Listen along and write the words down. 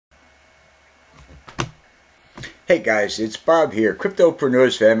Hey guys, it's Bob here,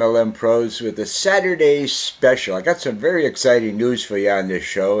 Cryptopreneurs for MLM Pros with a Saturday special. I got some very exciting news for you on this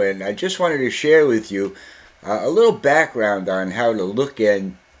show, and I just wanted to share with you a little background on how to look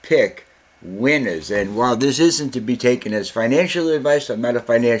and pick winners. And while this isn't to be taken as financial advice, I'm not a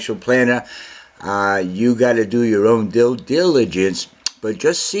financial planner. You got to do your own due diligence, but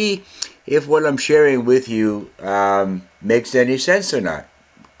just see if what I'm sharing with you makes any sense or not.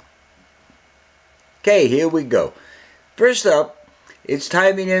 Okay, here we go. First up, it's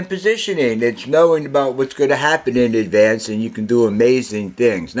timing and positioning. It's knowing about what's going to happen in advance, and you can do amazing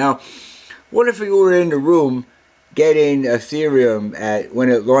things. Now, what if you were in the room getting Ethereum at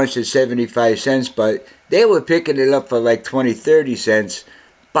when it launched at 75 cents, but they were picking it up for like 20, 30 cents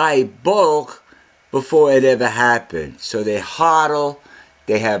by bulk before it ever happened. So they hodl,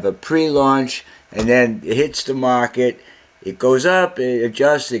 they have a pre-launch, and then it hits the market, it goes up, it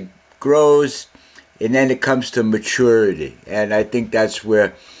adjusts, it grows, and then it comes to maturity. And I think that's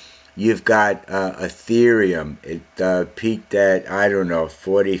where you've got Ethereum. It peaked at, I don't know,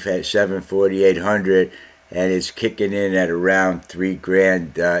 47, 4,800, and it's kicking in at around 3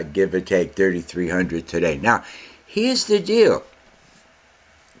 grand, give or take 3,300 today. Now, here's the deal.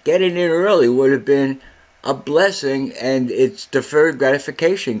 Getting in early would have been a blessing, and it's deferred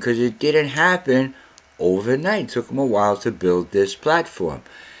gratification because it didn't happen overnight. It took them a while to build this platform.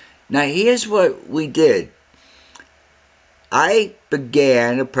 Now, here's what we did. I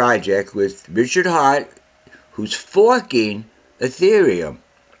began a project with Richard Hart, who's forking Ethereum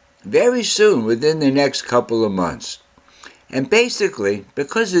very soon, within the next couple of months. And basically,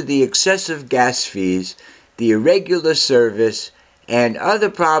 because of the excessive gas fees, the irregular service, and other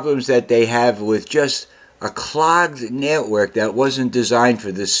problems that they have with just a clogged network that wasn't designed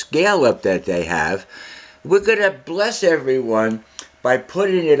for the scale-up that they have, we're going to bless everyone by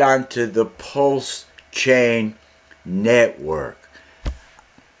putting it onto the Pulse chain network.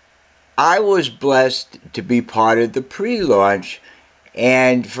 I was blessed to be part of the pre-launch,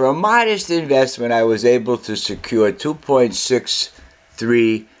 and for a modest investment I was able to secure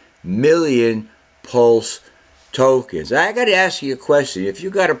 2.63 million Pulse tokens. I got to ask you a question. If you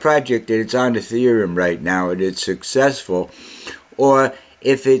got a project that it's on Ethereum right now and it's successful, or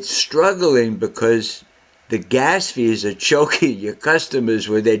if it's struggling because the gas fees are choking your customers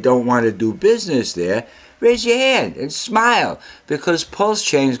where they don't want to do business there, raise your hand and smile, because Pulse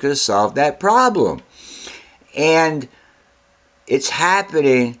Chain is going to solve that problem. And it's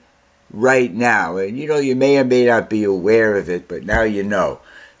happening right now. And you know, you may or may not be aware of it, but now you know.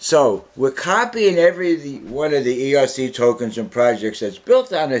 So we're copying every one of the ERC tokens and projects that's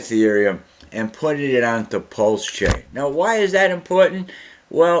built on Ethereum and putting it onto Pulse Chain. Now, why is that important?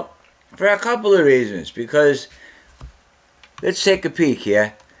 Well, for a couple of reasons. Because let's take a peek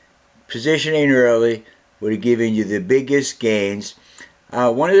here. Positioning early would have given you the biggest gains.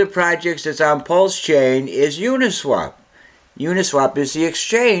 One of the projects that's on Pulse Chain is Uniswap. Uniswap is the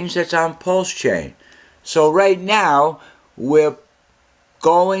exchange that's on Pulse Chain. So right now we're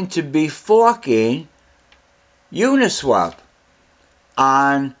going to be forking Uniswap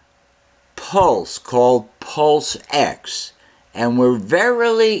on Pulse, called Pulsex. And we're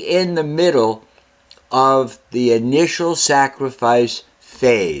verily in the middle of the initial sacrifice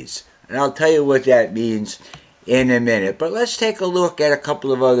phase. And I'll tell you what that means in a minute. But let's take a look at a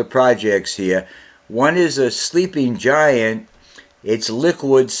couple of other projects here. One is a sleeping giant. It's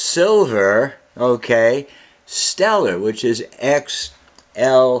liquid silver, okay, Stellar, which is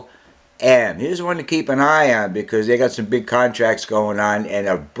XLM. Here's one to keep an eye on because they got some big contracts going on and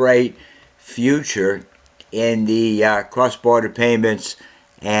a bright future in the cross-border payments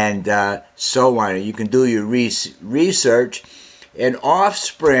and so on. You can do your research. An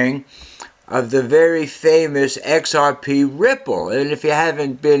offspring of the very famous XRP Ripple. And if you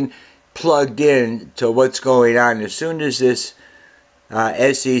haven't been plugged in to what's going on, as soon as this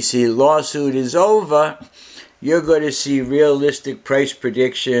SEC lawsuit is over, you're going to see realistic price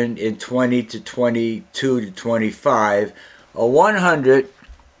prediction in 20 to 22 to 25, or 100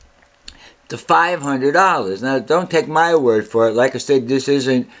 to $500. Now, don't take my word for it. Like I said, this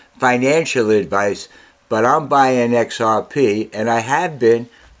isn't financial advice, but I'm buying XRP, and I have been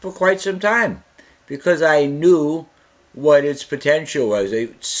for quite some time because I knew what its potential was.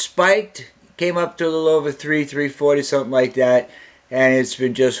 It spiked, came up to a little over 340, something like that, and it's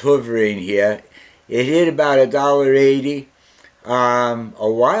been just hovering here. It hit about $1.80 a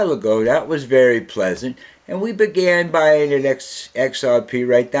while ago. That was very pleasant. And we began buying an XRP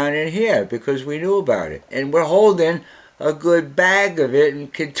right down in here because we knew about it. And we're holding a good bag of it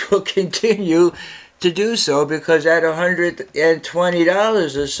and can continue to do so because at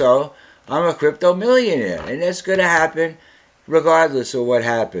 $120 or so, I'm a crypto millionaire, and that's going to happen regardless of what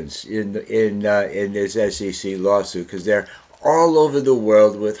happens in this SEC lawsuit, because they're all over the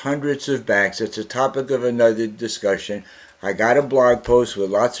world with hundreds of banks. It's a topic of another discussion. I got a blog post with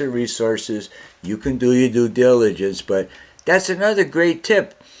lots of resources. You can do your due diligence, but that's another great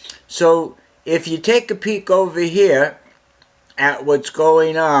tip. So if you take a peek over here at what's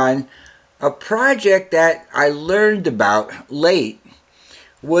going on, a project that I learned about late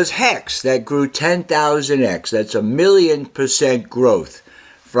was Hex, that grew 10,000x. That's 1,000,000% growth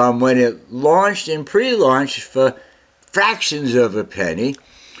from when it launched and pre-launched for fractions of a penny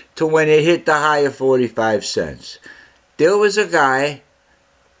to when it hit the high of 45 cents. There was a guy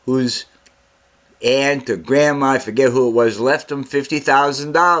whose aunt or grandma, I forget who it was, left him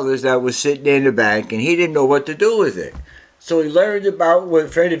 $50,000 that was sitting in the bank, and he didn't know what to do with it. So he learned about what a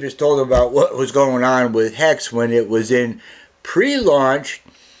friend of his told him about what was going on with Hex when it was in pre-launch,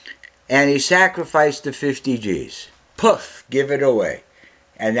 and he sacrificed the 50 G's. Poof, give it away.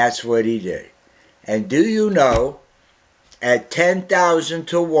 And that's what he did. And do you know, at 10,000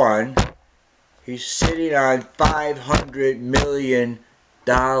 to 1, he's sitting on $500 million.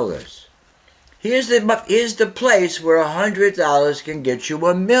 Here's the place where $100 can get you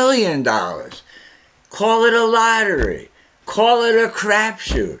 $1 million. Call it a lottery. Call it a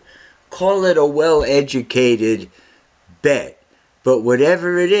crapshoot. Call it a well-educated bet. But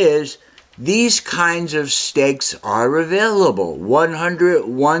whatever it is, these kinds of stakes are available. 100,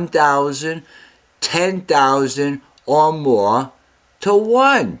 1,000, 10,000 or more to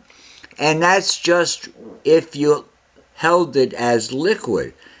 1. And that's just if you held it as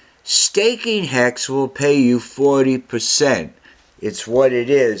liquid. Staking Hex will pay you 40%. It's what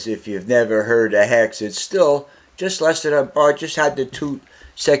it is. If you've never heard of Hex, it's still just less than just had the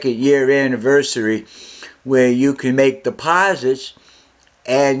 2nd year anniversary where you can make deposits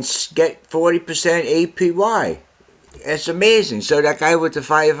and get 40% APY. It's amazing. So that guy with the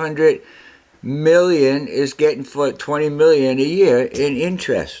 500 million is getting for 20 million a year in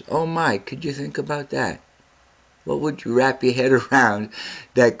interest. Oh my, could you think about that? What would you wrap your head around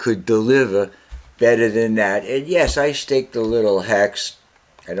that could deliver better than that? And yes, I staked a little Hex.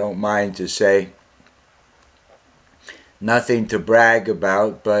 I don't mind to say. Nothing to brag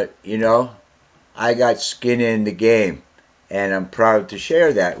about, but you know, I got skin in the game, and I'm proud to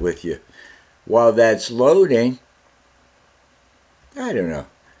share that with you. While that's loading, I don't know.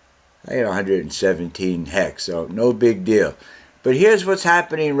 I got 117 Hex, so no big deal. But here's what's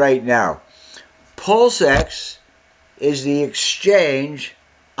happening right now. Pulsex is the exchange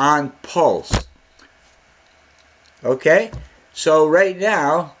on Pulse. Okay? So right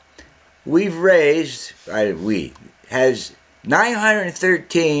now, we've raised, has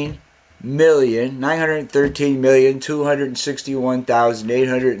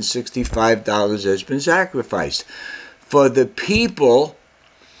 913,261,865 has been sacrificed for the people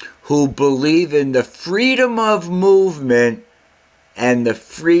who believe in the freedom of movement and the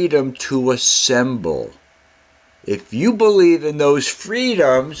freedom to assemble. If you believe in those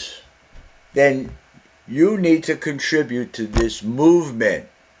freedoms, then you need to contribute to this movement,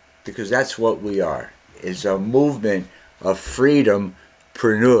 because that's what we are. It's a movement of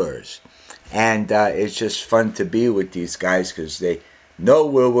freedompreneurs. And it's just fun to be with these guys because they know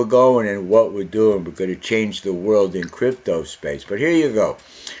where we're going and what we're doing. We're going to change the world in crypto space. But here you go.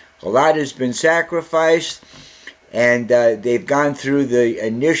 A lot has been sacrificed, and they've gone through the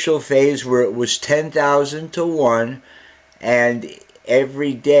initial phase where it was 10,000 to 1, and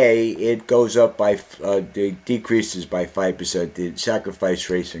every day it goes up by, decreases by 5%. The sacrifice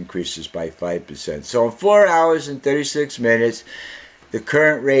rate increases by 5%. So in 4 hours and 36 minutes, the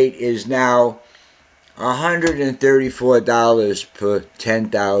current rate is now $134 per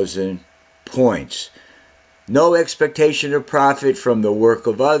 10,000 points. No expectation of profit from the work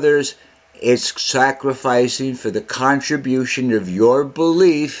of others. It's sacrificing for the contribution of your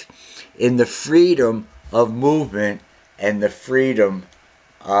belief in the freedom of movement and the freedom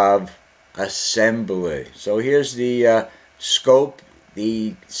of assembly. So here's the scope.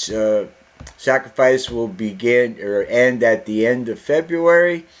 The sacrifice will begin or end at the end of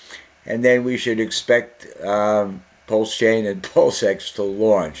February, and then we should expect Pulse Chain and Pulsex to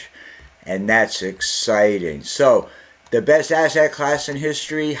launch, and that's exciting. So the best asset class in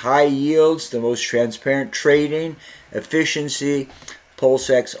history, high yields, the most transparent trading, efficiency.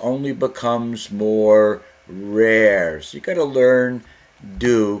 Pulsex only becomes more rare. So you got to learn,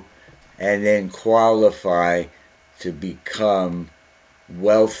 do, and then qualify to become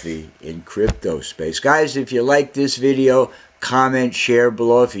wealthy in crypto space. Guys, if you like this video, comment, share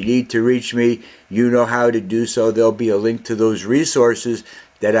below. If you need to reach me, you know how to do so. There'll be a link to those resources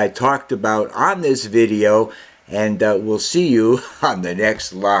that I talked about on this video, and we'll see you on the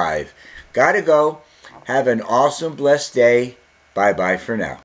next live. Gotta go. Have an awesome, blessed day. Bye-bye for now.